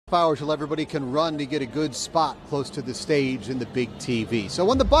Power till everybody can run to get a good spot close to the stage in the big TV. So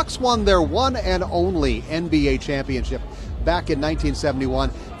when the Bucks won their one and only NBA championship back in 1971,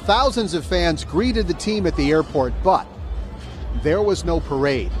 thousands of fans greeted the team at the airport, but there was no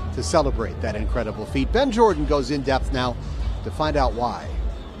parade to celebrate that incredible feat. Ben Jordan goes in depth now to find out why.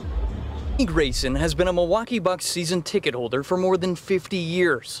 Grayson has been a Milwaukee Bucks season ticket holder for more than 50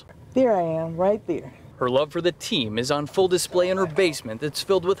 years. There I am, right there. Her love for the team is on full display in her basement that's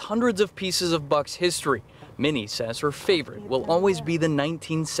filled with hundreds of pieces of Bucks history. Minnie says her favorite will always be the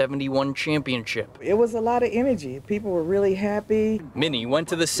 1971 championship. It was a lot of energy. People were really happy. Minnie went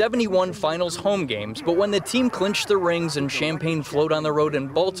to the 71 finals home games, but when the team clinched the rings and champagne flowed on the road in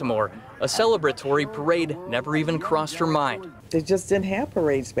Baltimore, a celebratory parade never even crossed her mind. They just didn't have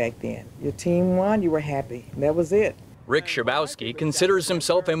parades back then. Your team won, you were happy. And that was it. Rick Schabowski considers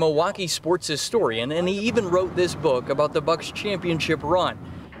himself a Milwaukee sports historian, and he even wrote this book about the Bucks championship run.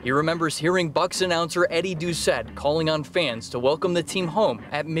 He remembers hearing Bucks announcer Eddie Doucette calling on fans to welcome the team home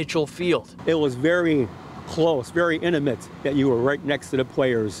at Mitchell Field. It was very close, very intimate, that you were right next to the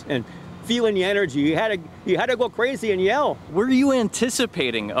players and feeling the energy. You had to go crazy and yell. Were you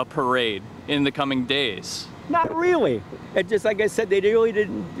anticipating a parade in the coming days? Not really. It just, like I said, they really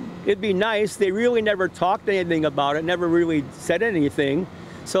didn't. It'd be nice. They really never talked anything about it, never really said anything.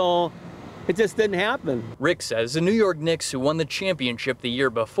 So it just didn't happen. Rick says the New York Knicks, who won the championship the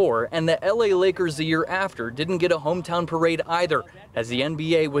year before, and the LA Lakers the year after didn't get a hometown parade either, as the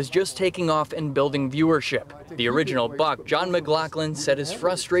NBA was just taking off and building viewership. The original Buck, John McLaughlin, said his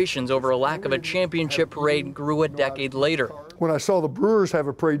frustrations over a lack of a championship parade grew a decade later. When I saw the Brewers have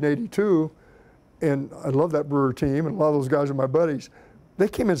a parade in '82, and I love that Brewer team, and a lot of those guys are my buddies, they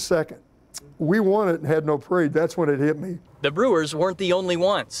came in second. We won it and had no parade. That's when it hit me. The Brewers weren't the only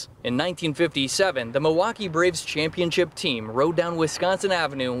ones. In 1957, the Milwaukee Braves championship team rode down Wisconsin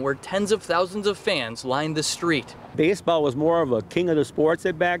Avenue where tens of thousands of fans lined the street. Baseball was more of a king of the sports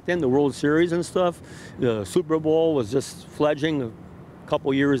back then, the World Series and stuff. The Super Bowl was just fledgling a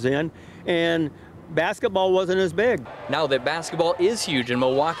couple years in, and basketball wasn't as big. Now that basketball is huge in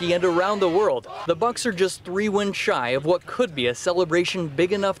Milwaukee and around the world, the Bucks are just 3 wins shy of what could be a celebration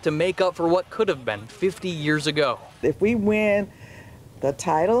big enough to make up for what could have been 50 years ago. If we win the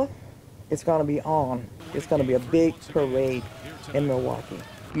title, it's going to be on. It's going to be a big parade in Milwaukee.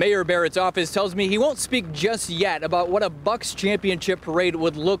 Mayor Barrett's office tells me he won't speak just yet about what a Bucks championship parade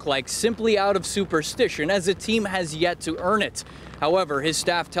would look like, simply out of superstition, as the team has yet to earn it. However, his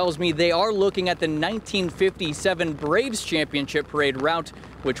staff tells me they are looking at the 1957 Braves championship parade route,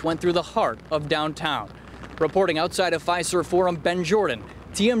 which went through the heart of downtown. Reporting outside of Fiserv Forum, Ben Jordan,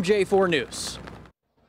 TMJ4 News.